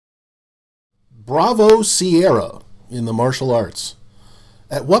Bravo Sierra in the martial arts.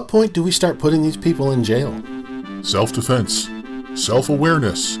 At what point do we start putting these people in jail? Self-defense,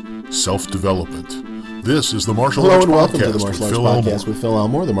 self-awareness, self-development. This is the Martial Hello Arts and welcome Podcast to the Martial Arts with Phil Podcast Elmore. with Phil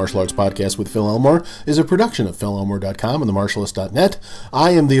Elmore. The Martial Arts Podcast with Phil Elmore is a production of PhilElmore.com and themartialist.net.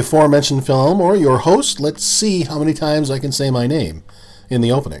 I am the aforementioned Phil Elmore, your host. Let's see how many times I can say my name in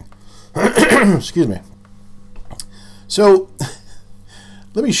the opening. Excuse me. So,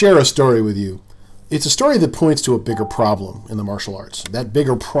 let me share a story with you. It's a story that points to a bigger problem in the martial arts. That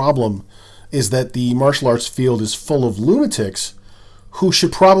bigger problem is that the martial arts field is full of lunatics who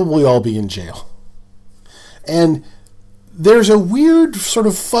should probably all be in jail. And there's a weird sort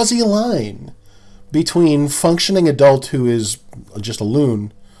of fuzzy line between functioning adult who is just a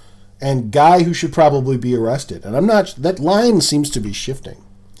loon and guy who should probably be arrested. And that line seems to be shifting.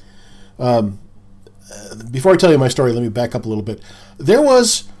 Before I tell you my story, let me back up a little bit. There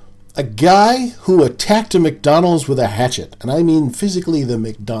was a guy who attacked a McDonald's with a hatchet. And I mean physically the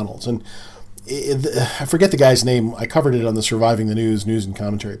McDonald's. And I forget the guy's name. I covered it on the Surviving the News and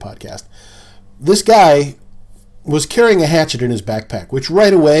Commentary podcast. This guy was carrying a hatchet in his backpack, which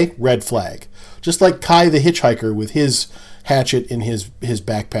right away, red flag. Just like Kai the hitchhiker with his hatchet in his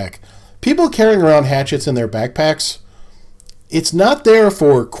backpack. People carrying around hatchets in their backpacks, it's not there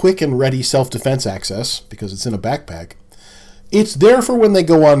for quick and ready self-defense access, because it's in a backpack. It's there for when they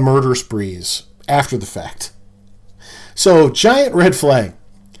go on murder sprees after the fact. So, giant red flag.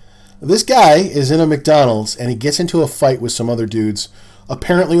 This guy is in a McDonald's, and he gets into a fight with some other dudes,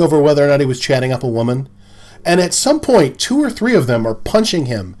 apparently over whether or not he was chatting up a woman. And at some point, 2 or 3 of them are punching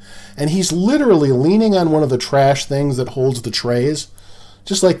him, and he's literally leaning on one of the trash things that holds the trays,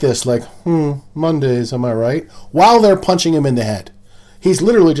 just like this, like, Mondays, am I right? While they're punching him in the head. He's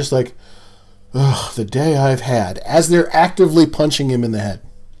literally just like, ugh, the day I've had, as they're actively punching him in the head.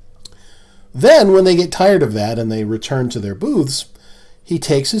 Then, when they get tired of that and they return to their booths, he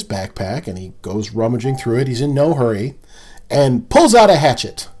takes his backpack and he goes rummaging through it. He's in no hurry and pulls out a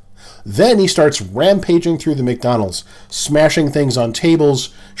hatchet. Then he starts rampaging through the McDonald's, smashing things on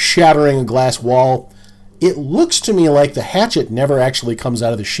tables, shattering a glass wall. It looks to me like the hatchet never actually comes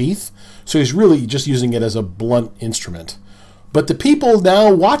out of the sheath, so he's really just using it as a blunt instrument. But the people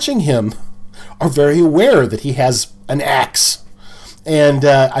now watching him are very aware that he has an axe. And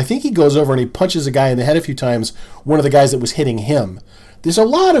I think he goes over and he punches a guy in the head a few times, one of the guys that was hitting him. There's a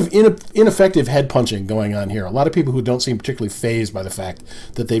lot of ineffective head punching going on here. A lot of people who don't seem particularly fazed by the fact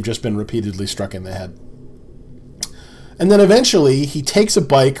that they've just been repeatedly struck in the head. And then eventually he takes a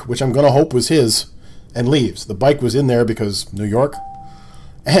bike, which I'm going to hope was his, and leaves. The bike was in there because New York.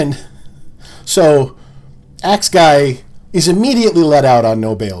 And so Axe Guy is immediately let out on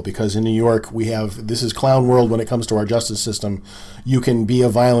no bail because in New York this is clown world when it comes to our justice system. You can be a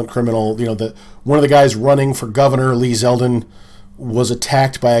violent criminal. You know, one of the guys running for governor, Lee Zeldin, was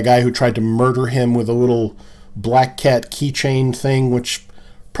attacked by a guy who tried to murder him with a little black cat keychain thing, which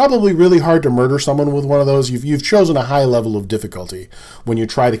probably really hard to murder someone with one of those. You've chosen a high level of difficulty when you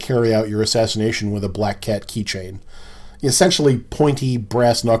try to carry out your assassination with a black cat keychain. Essentially pointy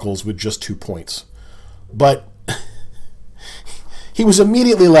brass knuckles with just 2 points. But he was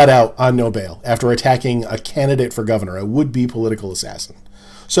immediately let out on no bail after attacking a candidate for governor, a would-be political assassin.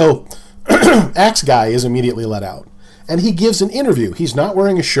 So Axe Guy is immediately let out. And he gives an interview. He's not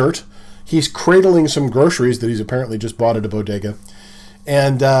wearing a shirt. He's cradling some groceries that he's apparently just bought at a bodega.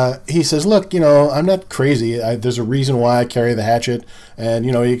 And he says, look, I'm not crazy. There's a reason why I carry the hatchet. And,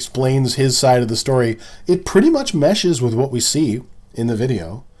 he explains his side of the story. It pretty much meshes with what we see in the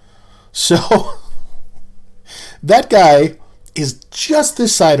video. So that guy is just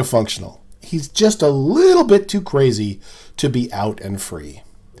this side of functional. He's just a little bit too crazy to be out and free.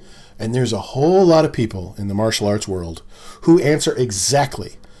 And there's a whole lot of people in the martial arts world who answer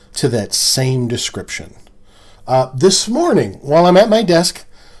exactly to that same description. This morning, while I'm at my desk,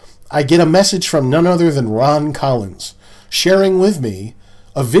 I get a message from none other than Ron Collins, sharing with me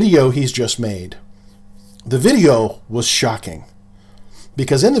a video he's just made. The video was shocking.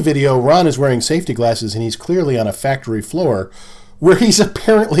 Because in the video, Ron is wearing safety glasses and he's clearly on a factory floor where he's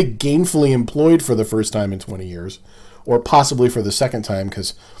apparently gainfully employed for the first time in 20 years, or possibly for the second time,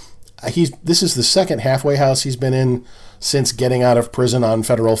 because this is the second halfway house he's been in since getting out of prison on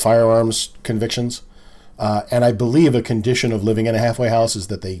federal firearms convictions. And I believe a condition of living in a halfway house is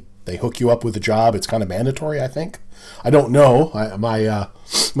that they hook you up with a job. It's kind of mandatory, I think. I don't know.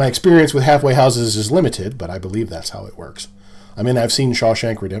 My experience with halfway houses is limited, but I believe that's how it works. I mean, I've seen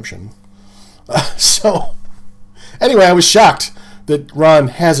Shawshank Redemption. So, anyway, I was shocked that Ron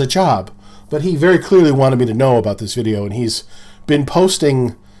has a job, but he very clearly wanted me to know about this video, and he's been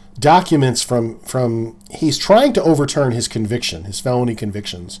posting documents from he's trying to overturn his conviction, his felony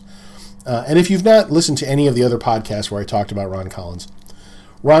convictions. And if you've not listened to any of the other podcasts where I talked about Ron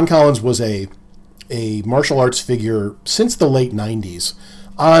Collins was a martial arts figure since the late 90s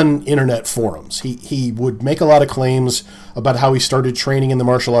on internet forums. He would make a lot of claims about how he started training in the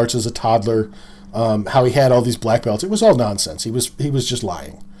martial arts as a toddler, how he had all these black belts. It was all nonsense. He was just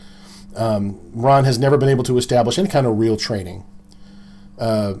lying. Ron has never been able to establish any kind of real training.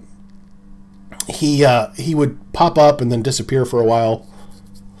 He would pop up and then disappear for a while.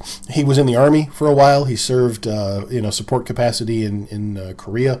 He was in the Army for a while. He served support capacity in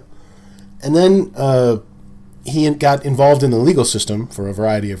Korea. And then he got involved in the legal system for a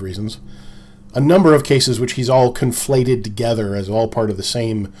variety of reasons. A number of cases which he's all conflated together as all part of the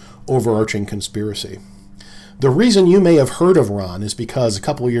same overarching conspiracy. The reason you may have heard of Ron is because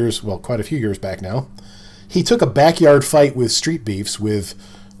quite a few years back now, he took a backyard fight with Street Beefs with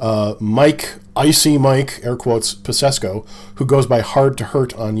Icy Mike, air quotes, Pasesco, who goes by Hard to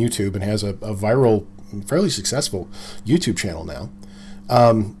Hurt on YouTube and has a viral, fairly successful YouTube channel now.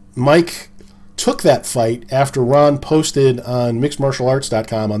 Mike took that fight after Ron posted on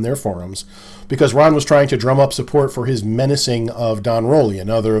mixedmartialarts.com on their forums because Ron was trying to drum up support for his menacing of Don Rowley,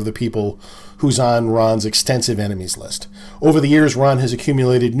 another of the people who's on Ron's extensive enemies list. Over the years, Ron has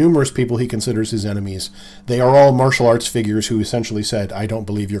accumulated numerous people he considers his enemies. They are all martial arts figures who essentially said, I don't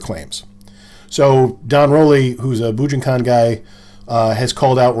believe your claims. So Don Rowley, who's a Bujinkan guy, has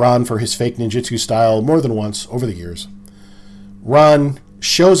called out Ron for his fake ninjutsu style more than once over the years. Ron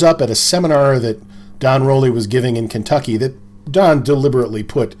shows up at a seminar that Don Rowley was giving in Kentucky that Don deliberately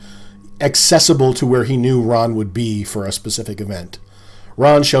put accessible to where he knew Ron would be for a specific event.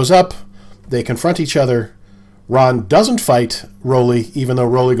 Ron shows up, they confront each other. Ron doesn't fight Rowley, even though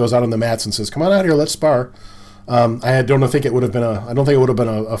Rowley goes out on the mats and says, "Come on out here, let's spar." I don't think it would have been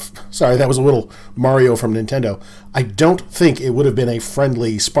a. Sorry, that was a little Mario from Nintendo. I don't think it would have been a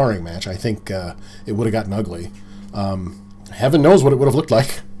friendly sparring match. I think it would have gotten ugly. Heaven knows what it would have looked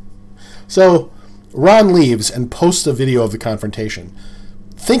like. So Ron leaves and posts a video of the confrontation,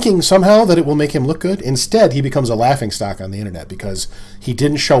 thinking somehow that it will make him look good. Instead, he becomes a laughingstock on the internet because he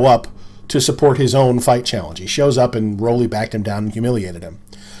didn't show up to support his own fight challenge. He shows up and Rowley backed him down and humiliated him.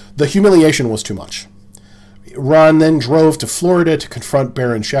 The humiliation was too much. Ron then drove to Florida to confront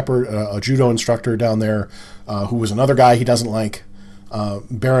Baron Shepard, a judo instructor down there, who was another guy he doesn't like.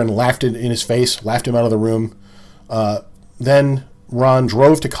 Baron laughed in his face, laughed him out of the room. Then Ron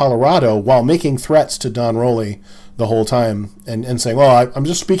drove to Colorado while making threats to Don Rowley the whole time and saying, well, I'm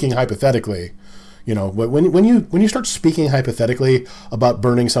just speaking hypothetically. You know, when you start speaking hypothetically about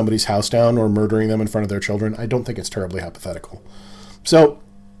burning somebody's house down or murdering them in front of their children, I don't think it's terribly hypothetical. So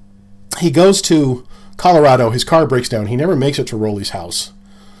he goes to Colorado. His car breaks down. He never makes it to Rowley's house.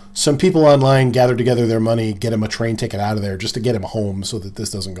 Some people online gather together their money, get him a train ticket out of there just to get him home so that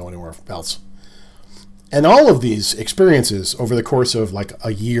this doesn't go anywhere else. And all of these experiences over the course of like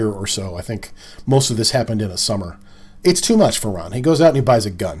a year or so, I think most of this happened in a summer, it's too much for Ron. He goes out and he buys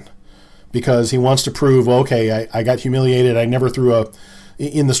a gun because he wants to prove, well, okay, I got humiliated. I never threw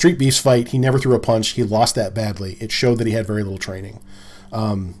in the Street Beefs fight, he never threw a punch. He lost that badly. It showed that he had very little training.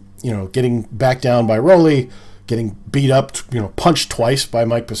 Getting backed down by Rowley, getting beat up, punched twice by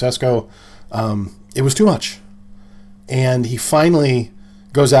Mike Pasesco. It was too much. And he finally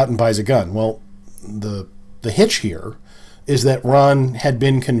goes out and buys a gun. Well, the hitch here is that Ron had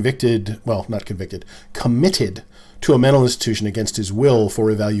been committed to a mental institution against his will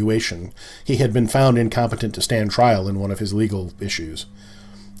for evaluation. He had been found incompetent to stand trial in one of his legal issues.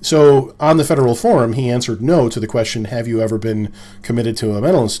 So on the federal forum, he answered no to the question, have you ever been committed to a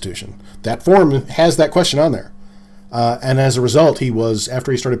mental institution? That forum has that question on there. And as a result,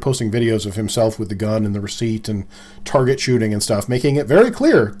 after he started posting videos of himself with the gun and the receipt and target shooting and stuff, making it very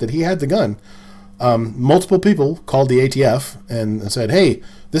clear that he had the gun, multiple people called the ATF and said, hey,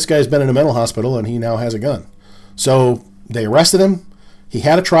 this guy's been in a mental hospital and he now has a gun. So they arrested him. He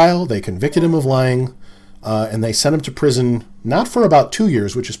had a trial. They convicted him of lying. And they sent him to prison, not for about 2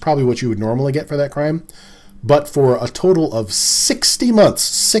 years, which is probably what you would normally get for that crime, but for a total of 60 months,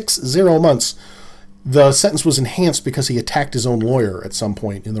 60 months. The sentence was enhanced because he attacked his own lawyer at some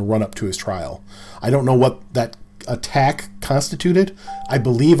point in the run-up to his trial. I don't know what that attack constituted. I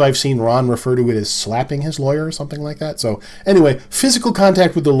believe I've seen Ron refer to it as slapping his lawyer or something like that. So anyway, physical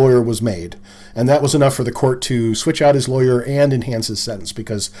contact with the lawyer was made, and that was enough for the court to switch out his lawyer and enhance his sentence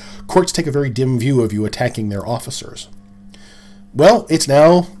because courts take a very dim view of you attacking their officers. Well, it's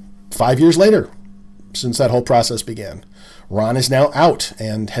now 5 years later since that whole process began. Ron is now out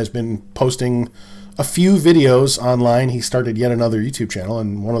and has been posting a few videos online. He started yet another YouTube channel,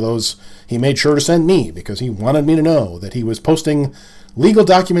 and one of those he made sure to send me because he wanted me to know that he was posting legal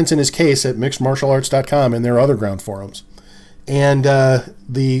documents in his case at mixedmartialarts.com and their other ground forums. And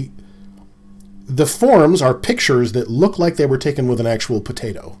the forums are pictures that look like they were taken with an actual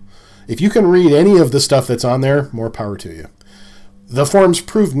potato. If you can read any of the stuff that's on there, more power to you. The forums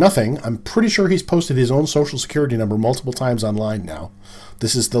prove nothing. I'm pretty sure he's posted his own social security number multiple times online now.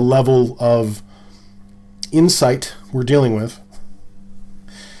 This is the level of insight we're dealing with.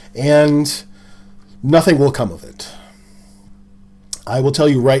 And nothing will come of it. I will tell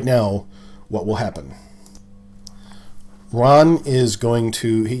you right now what will happen. Ron is going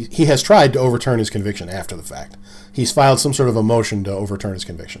to... He has tried to overturn his conviction after the fact. He's filed some sort of a motion to overturn his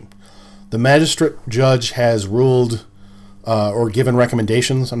conviction. The magistrate judge has ruled... or given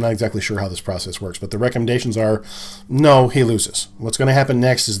recommendations. I'm not exactly sure how this process works, but the recommendations are, no, he loses. What's going to happen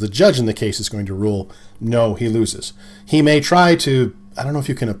next is the judge in the case is going to rule, no, he loses. He may try to, I don't know if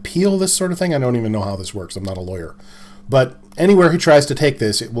you can appeal this sort of thing. I don't even know how this works. I'm not a lawyer. But anywhere he tries to take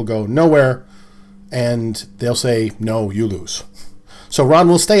this, it will go nowhere, and they'll say, no, you lose. So Ron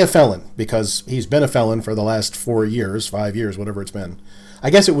will stay a felon because he's been a felon for the last 4 years, 5 years, whatever it's been. I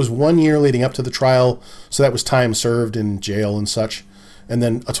guess it was 1 year leading up to the trial, so that was time served in jail and such. And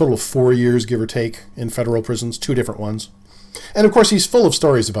then a total of 4 years, give or take, in federal prisons, 2 different ones. And of course, he's full of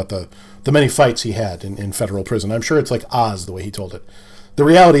stories about the many fights he had in federal prison. I'm sure it's like Oz, the way he told it. The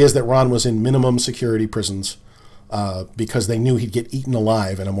reality is that Ron was in minimum security prisons because they knew he'd get eaten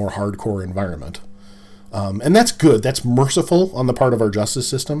alive in a more hardcore environment. And that's good. That's merciful on the part of our justice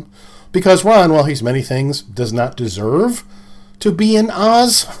system. Because Ron, while he's many things, does not deserve to be in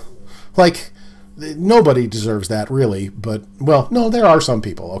Oz. Like, nobody deserves that, really. But, well, no, there are some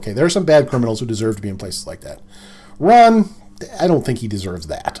people. Okay, there are some bad criminals who deserve to be in places like that. Ron, I don't think he deserves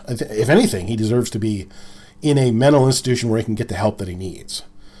that. If anything, he deserves to be in a mental institution where he can get the help that he needs.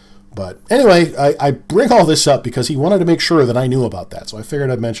 But anyway, I bring all this up because he wanted to make sure that I knew about that. So I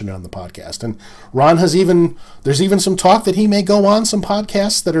figured I'd mention it on the podcast. And Ron has there's even some talk that he may go on some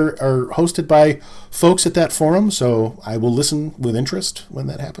podcasts that are hosted by folks at that forum. So I will listen with interest when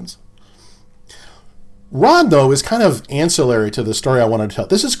that happens. Ron, though, is kind of ancillary to the story I wanted to tell.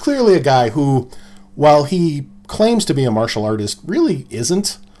 This is clearly a guy who, while he claims to be a martial artist, really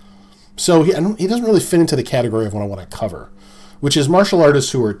isn't. So he doesn't really fit into the category of what I want to cover, which is martial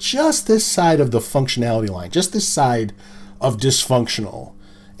artists who are just this side of the functionality line, just this side of dysfunctional,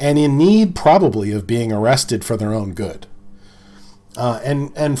 and in need probably of being arrested for their own good.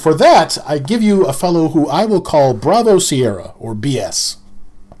 And for that, I give you a fellow who I will call Bravo Sierra, or BS.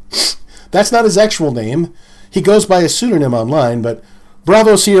 That's not his actual name. He goes by a pseudonym online, but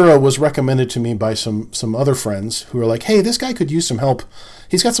Bravo Sierra was recommended to me by some other friends who are like, hey, this guy could use some help.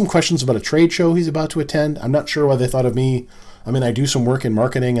 He's got some questions about a trade show he's about to attend. I'm not sure why they thought of me. I mean, I do some work in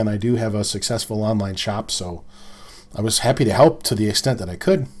marketing, and I do have a successful online shop, so I was happy to help to the extent that I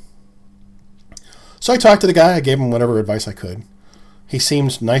could. So I talked to the guy. I gave him whatever advice I could. He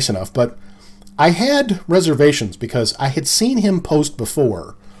seemed nice enough, but I had reservations because I had seen him post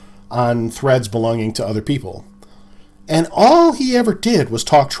before on threads belonging to other people, and all he ever did was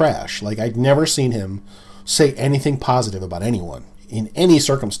talk trash. Like, I'd never seen him say anything positive about anyone in any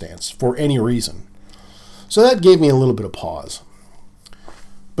circumstance for any reason. So that gave me a little bit of pause.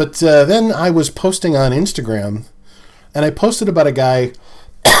 But then I was posting on Instagram, and I posted about a guy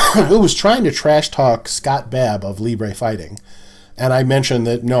who was trying to trash talk Scott Babb of Libre Fighting. And I mentioned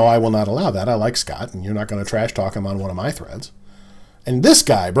that, no, I will not allow that. I like Scott, and you're not going to trash talk him on one of my threads. And this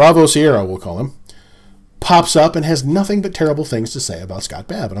guy, Bravo Sierra, we'll call him, pops up and has nothing but terrible things to say about Scott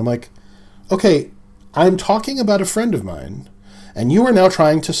Babb. And I'm like, okay, I'm talking about a friend of mine, and you are now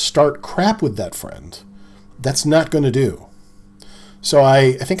trying to start crap with that friend. That's not going to do. So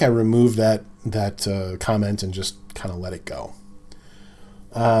I think I removed that comment and just kind of let it go.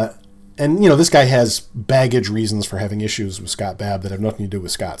 And, you know, this guy has baggage reasons for having issues with Scott Babb that have nothing to do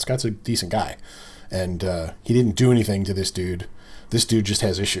with Scott. Scott's a decent guy, and he didn't do anything to this dude. This dude just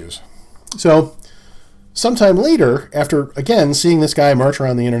has issues. So sometime later, after, again, seeing this guy march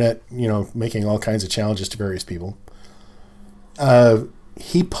around the internet, you know, making all kinds of challenges to various people,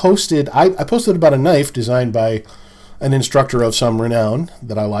 he posted, I posted about a knife designed by an instructor of some renown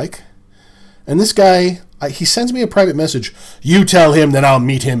that I like. And this guy, he sends me a private message. You tell him that I'll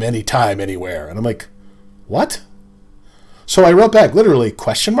meet him anytime, anywhere. And I'm like, what? So I wrote back, literally,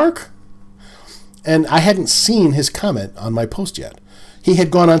 question mark? And I hadn't seen his comment on my post yet. He had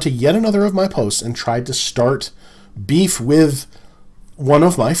gone on to yet another of my posts and tried to start beef with one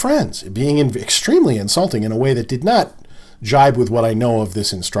of my friends, being extremely insulting in a way that did not jibe with what I know of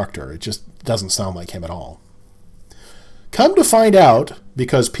this instructor. It just doesn't sound like him at all. Come to find out,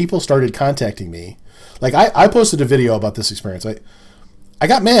 because people started contacting me, like I posted a video about this experience. I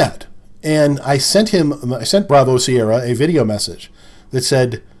got mad, and I sent Bravo Sierra a video message that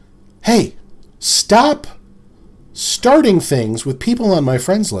said, hey, stop starting things with people on my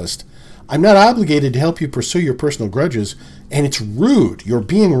friends list. I'm not obligated to help you pursue your personal grudges, and it's rude. You're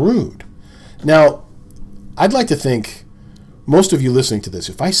being rude. Now, I'd like to think most of you listening to this,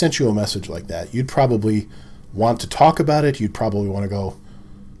 if I sent you a message like that, you'd probably want to talk about it. You'd probably want to go,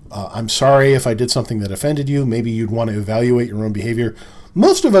 I'm sorry if I did something that offended you. Maybe you'd want to evaluate your own behavior.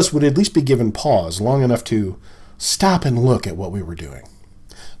 Most of us would at least be given pause long enough to stop and look at what we were doing.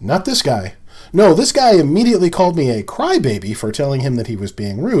 Not this guy. No, this guy immediately called me a crybaby for telling him that he was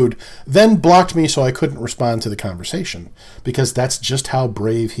being rude, then blocked me so I couldn't respond to the conversation, because that's just how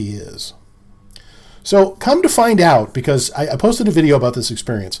brave he is. So come to find out, because I posted a video about this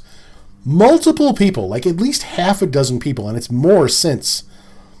experience, multiple people, like at least half a dozen people, and it's more since,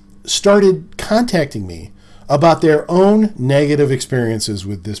 started contacting me about their own negative experiences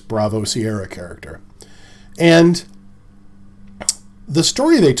with this Bravo Sierra character. And the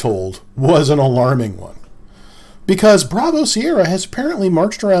story they told was an alarming one, because Bravo Sierra has apparently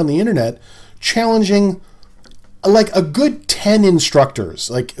marched around the internet challenging like a good 10 instructors.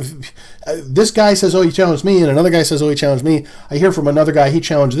 Like this guy says, oh, he challenged me, and another guy says, oh, he challenged me. I hear from another guy, he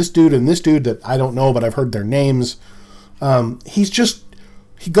challenged this dude and this dude that I don't know, but I've heard their names.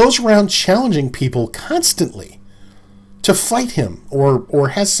 He goes around challenging people constantly to fight him or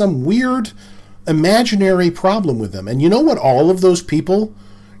has some weird imaginary problem with them. And you know what all of those people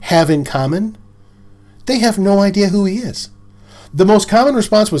have in common? They have no idea who he is. The most common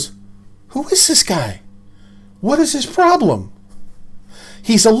response was, who is this guy? What is his problem?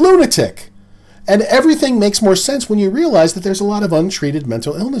 He's a lunatic. And everything makes more sense when you realize that there's a lot of untreated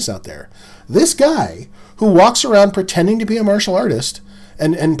mental illness out there. This guy who walks around pretending to be a martial artist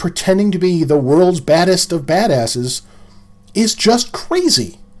and pretending to be the world's baddest of badasses is just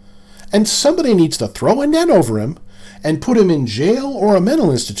crazy. And somebody needs to throw a net over him and put him in jail or a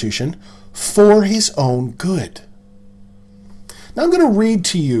mental institution for his own good. Now I'm going to read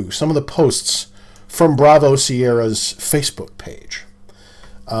to you some of the posts from Bravo Sierra's Facebook page.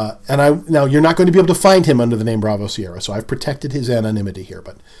 Now you're not going to be able to find him under the name Bravo Sierra, so I've protected his anonymity here.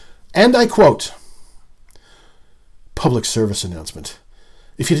 And I quote, public service announcement.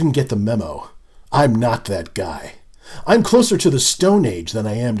 If you didn't get the memo, I'm not that guy. I'm closer to the Stone Age than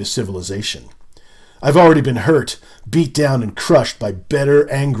I am to civilization. I've already been hurt, beat down, and crushed by better,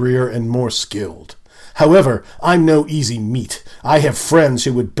 angrier, and more skilled. However, I'm no easy meat. I have friends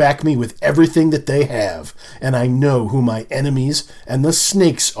who would back me with everything that they have, and I know who my enemies and the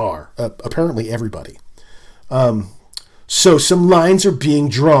snakes are. Apparently everybody. So some lines are being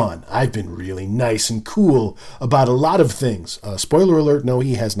drawn. I've been really nice and cool about a lot of things. Spoiler alert, no,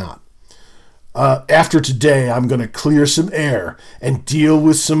 he has not. After today, I'm going to clear some air and deal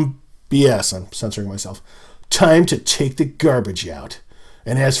with some BS. I'm censoring myself. Time to take the garbage out.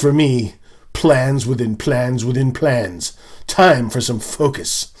 And as for me, plans within plans within plans. Time for some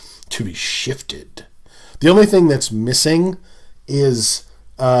focus to be shifted. The only thing that's missing is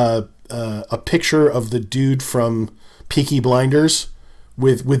a picture of the dude from Peaky Blinders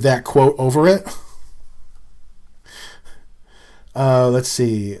with that quote over it. Let's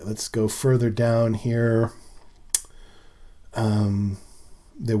see. Let's go further down here.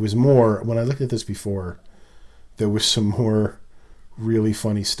 There was more. When I looked at this before, there was some more really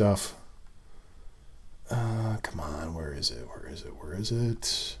funny stuff. Come on. Where is it? Where is it? Where is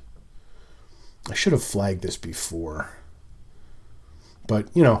it? I should have flagged this before.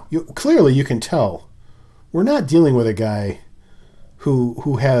 But, clearly you can tell we're not dealing with a guy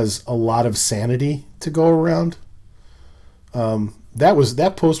who has a lot of sanity to go around.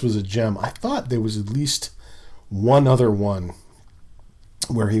 That post was a gem. I thought there was at least one other one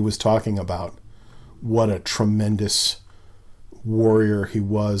where he was talking about what a tremendous warrior he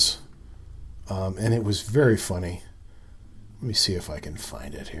was. And it was very funny. Let me see if I can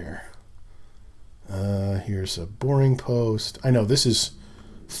find it here. Here's a boring post. I know this is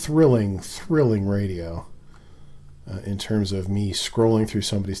thrilling radio in terms of me scrolling through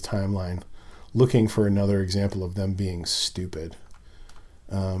somebody's timeline looking for another example of them being stupid.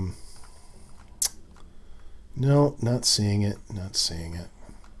 No, not seeing it.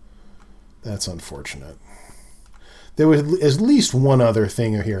 That's unfortunate. There was at least one other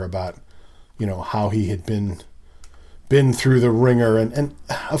thing here about, how he had been through the ringer. And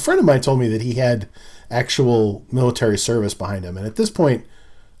a friend of mine told me that he had actual military service behind him. And at this point,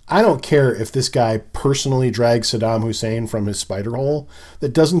 I don't care if this guy personally drags Saddam Hussein from his spider hole.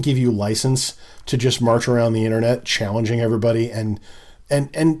 That doesn't give you license to just march around the internet challenging everybody and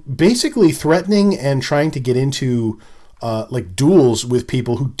basically threatening and trying to get into like duels with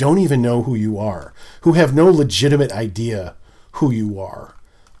people who don't even know who you are, who have no legitimate idea who you are.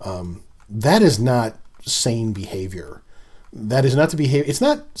 That is not sane behavior. That is not the behavior. It's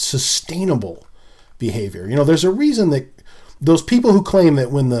not sustainable behavior. You know, there's a reason that those people who claim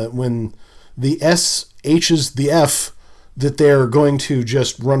that when the S H's the F, that they're going to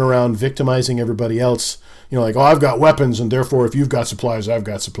just run around victimizing everybody else. You know, like, oh, I've got weapons, and therefore if you've got supplies, I've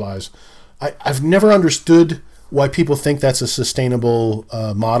got supplies. I've never understood why people think that's a sustainable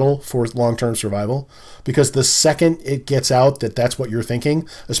model for long-term survival, because the second it gets out that that's what you're thinking,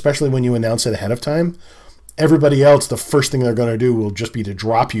 especially when you announce it ahead of time, everybody else, the first thing they're going to do will just be to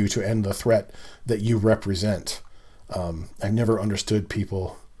drop you to end the threat that you represent. I've never understood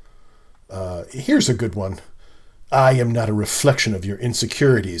people. Here's a good one. I am not a reflection of your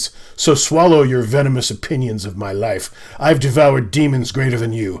insecurities, so swallow your venomous opinions of my life. I've devoured demons greater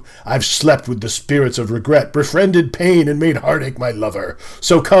than you. I've slept with the spirits of regret, befriended pain, and made heartache my lover.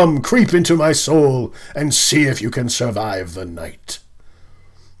 So come, creep into my soul, and see if you can survive the night.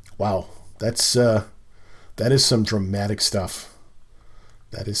 Wow, that is some dramatic stuff.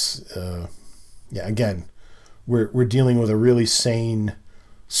 That is, yeah, again, we're dealing with a really sane,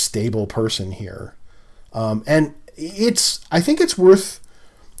 stable person here. And I think it's worth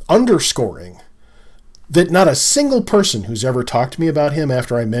underscoring that not a single person who's ever talked to me about him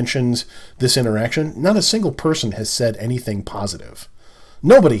after I mentioned this interaction, not a single person has said anything positive.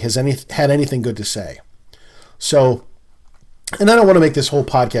 Nobody has had anything good to say. So, and I don't want to make this whole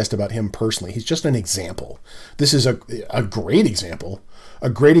podcast about him personally. He's just an example. This is a great example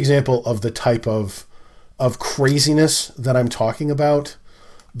of the type of craziness that I'm talking about.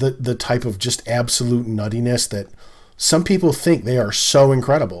 The type of just absolute nuttiness that some people think they are so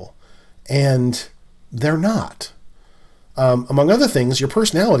incredible, and they're not. Among other things, your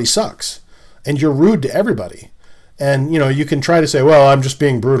personality sucks, and you're rude to everybody. And, you know, you can try to say, well, I'm just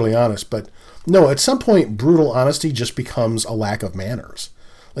being brutally honest, but no, at some point, brutal honesty just becomes a lack of manners.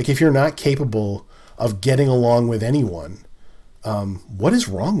 Like, if you're not capable of getting along with anyone, what is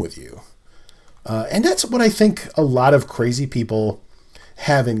wrong with you? And that's what I think a lot of crazy people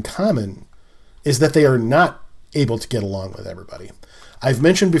have in common, is that they are not able to get along with everybody. I've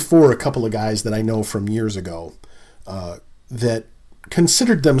mentioned before a couple of guys that I know from years ago that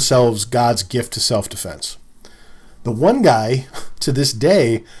considered themselves God's gift to self-defense. The one guy to this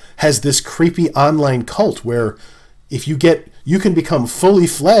day has this creepy online cult where if you can become fully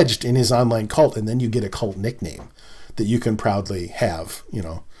fledged in his online cult, and then you get a cult nickname that you can proudly have, you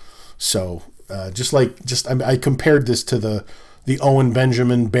know. So I compared this to the Owen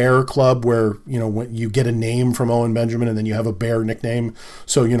Benjamin Bear Club, where, you know, when you get a name from Owen Benjamin and then you have a bear nickname.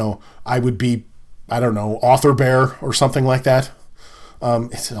 So, you know, I would be, I don't know, Author Bear or something like that.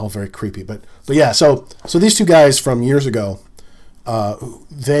 It's all very creepy, but yeah. So these two guys from years ago,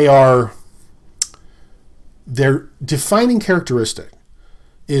 their defining characteristic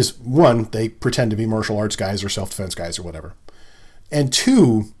is, one, they pretend to be martial arts guys or self-defense guys or whatever. And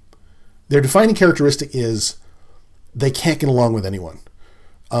two, their defining characteristic is they can't get along with anyone.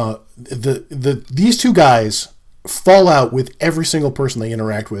 These two guys fall out with every single person they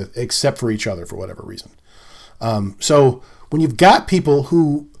interact with except for each other for whatever reason. So when you've got people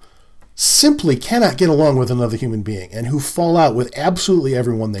who simply cannot get along with another human being and who fall out with absolutely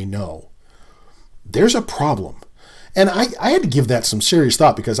everyone they know, there's a problem. And I had to give that some serious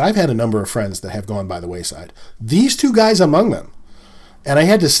thought, because I've had a number of friends that have gone by the wayside. These two guys among them. And I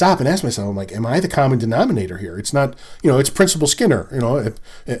had to stop and ask myself, I'm like, am I the common denominator here? It's not, you know, it's Principal Skinner. You know,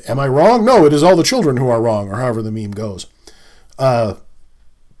 am I wrong? No, it is all the children who are wrong, or however the meme goes. I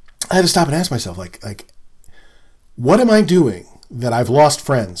had to stop and ask myself, like, what am I doing that I've lost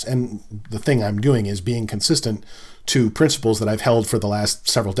friends? And the thing I'm doing is being consistent to principles that I've held for the last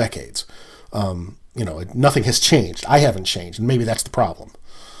several decades. You know, nothing has changed. I haven't changed, and maybe that's the problem.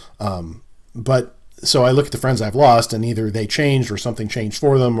 But so I look at the friends I've lost, and either they changed or something changed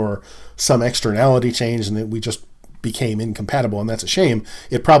for them, or some externality changed and we just became incompatible, and that's a shame.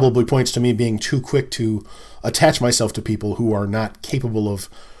 It probably points to me being too quick to attach myself to people who are not capable of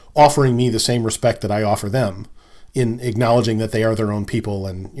offering me the same respect that I offer them, in acknowledging that they are their own people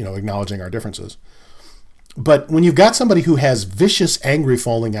and, you know, acknowledging our differences. But when you've got somebody who has vicious, angry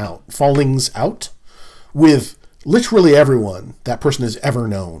fallings out with literally everyone that person has ever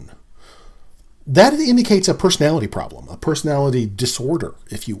known, that indicates a personality problem, a personality disorder,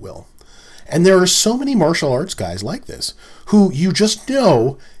 if you will. And there are so many martial arts guys like this who you just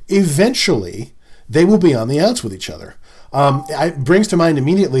know eventually they will be on the outs with each other. It brings to mind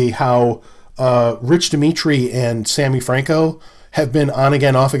immediately how Rich Dimitri and Sammy Franco have been on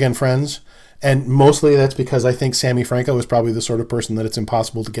again, off again friends. And mostly that's because I think Sammy Franco is probably the sort of person that it's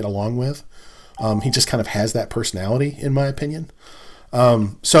impossible to get along with. He just kind of has that personality, in my opinion.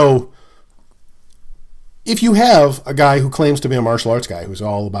 So if you have a guy who claims to be a martial arts guy who's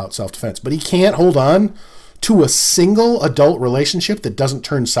all about self-defense, but he can't hold on to a single adult relationship that doesn't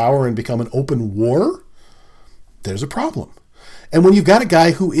turn sour and become an open war, there's a problem. And when you've got a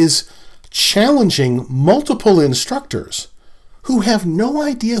guy who is challenging multiple instructors who have no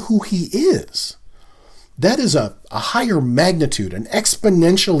idea who he is, that is a higher magnitude, an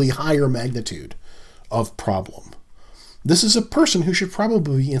exponentially higher magnitude of problem. This is a person who should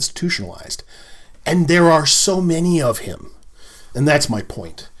probably be institutionalized. And there are so many of him. And that's my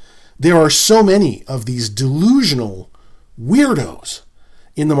point. There are so many of these delusional weirdos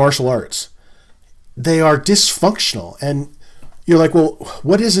in the martial arts. They are dysfunctional. And you're like, well,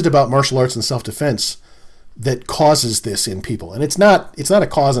 what is it about martial arts and self-defense that causes this in people? And it's not a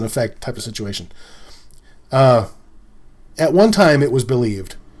cause and effect type of situation. At one time, it was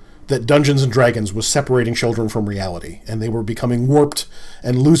believed that Dungeons and Dragons was separating children from reality, and they were becoming warped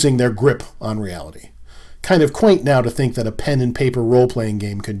and losing their grip on reality. Kind of quaint now to think that a pen and paper role-playing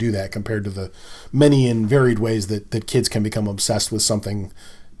game can do that compared to the many and varied ways that kids can become obsessed with something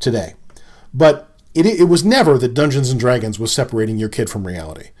today. But it was never that Dungeons and Dragons was separating your kid from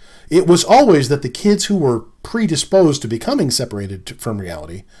reality. It was always that the kids who were predisposed to becoming separated from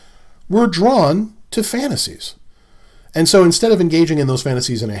reality were drawn to fantasies. And so instead of engaging in those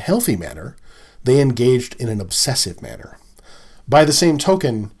fantasies in a healthy manner, they engaged in an obsessive manner. By the same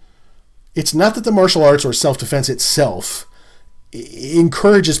token, it's not that the martial arts or self-defense itself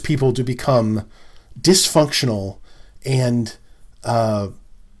encourages people to become dysfunctional and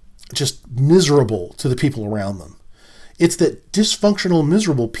just miserable to the people around them. It's that dysfunctional,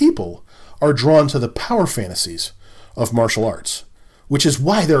 miserable people are drawn to the power fantasies of martial arts, which is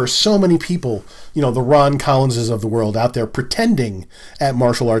why there are so many people, the Ron Collinses of the world out there pretending at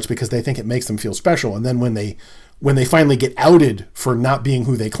martial arts because they think it makes them feel special. And then when they finally get outed for not being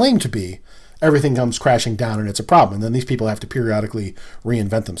who they claim to be, everything comes crashing down and it's a problem. And then these people have to periodically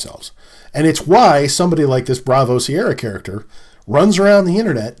reinvent themselves. And it's why somebody like this Bravo Sierra character runs around the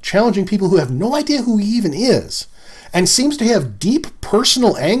internet challenging people who have no idea who he even is and seems to have deep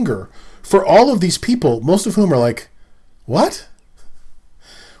personal anger for all of these people, most of whom are like, what?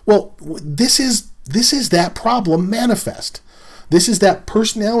 Well, this is that problem manifest. This is that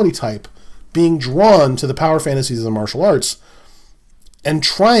personality type being drawn to the power fantasies of the martial arts and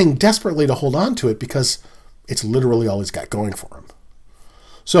trying desperately to hold on to it because it's literally all he's got going for him.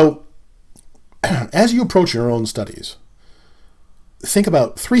 So, as you approach your own studies, think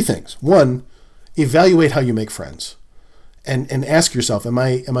about three things. One, evaluate how you make friends. And ask yourself, am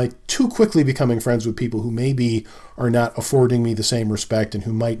I too quickly becoming friends with people who maybe are not affording me the same respect and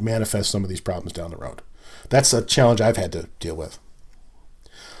who might manifest some of these problems down the road? That's a challenge I've had to deal with.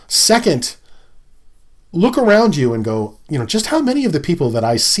 Second, look around you and go, just how many of the people that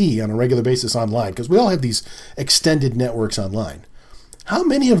I see on a regular basis online, because we all have these extended networks online, how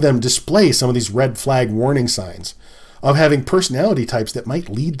many of them display some of these red flag warning signs of having personality types that might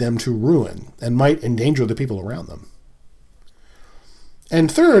lead them to ruin and might endanger the people around them? And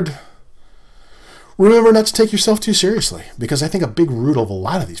third, remember not to take yourself too seriously, because I think a big root of a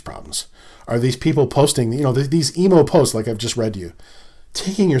lot of these problems are these people posting, these emo posts like I've just read to you,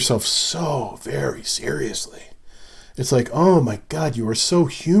 taking yourself so very seriously. It's like, oh my God, you are so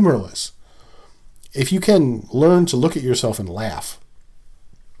humorless. If you can learn to look at yourself and laugh,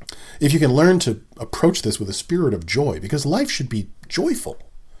 if you can learn to approach this with a spirit of joy, because life should be joyful,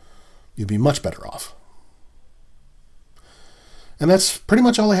 you'd be much better off. And that's pretty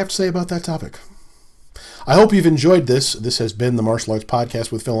much all I have to say about that topic. I hope you've enjoyed this. This has been the Martial Arts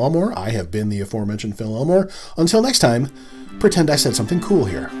Podcast with Phil Elmore. I have been the aforementioned Phil Elmore. Until next time, pretend I said something cool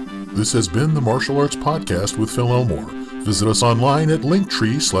here. This has been the Martial Arts Podcast with Phil Elmore. Visit us online at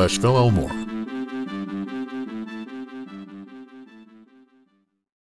linktree/Phil Elmore.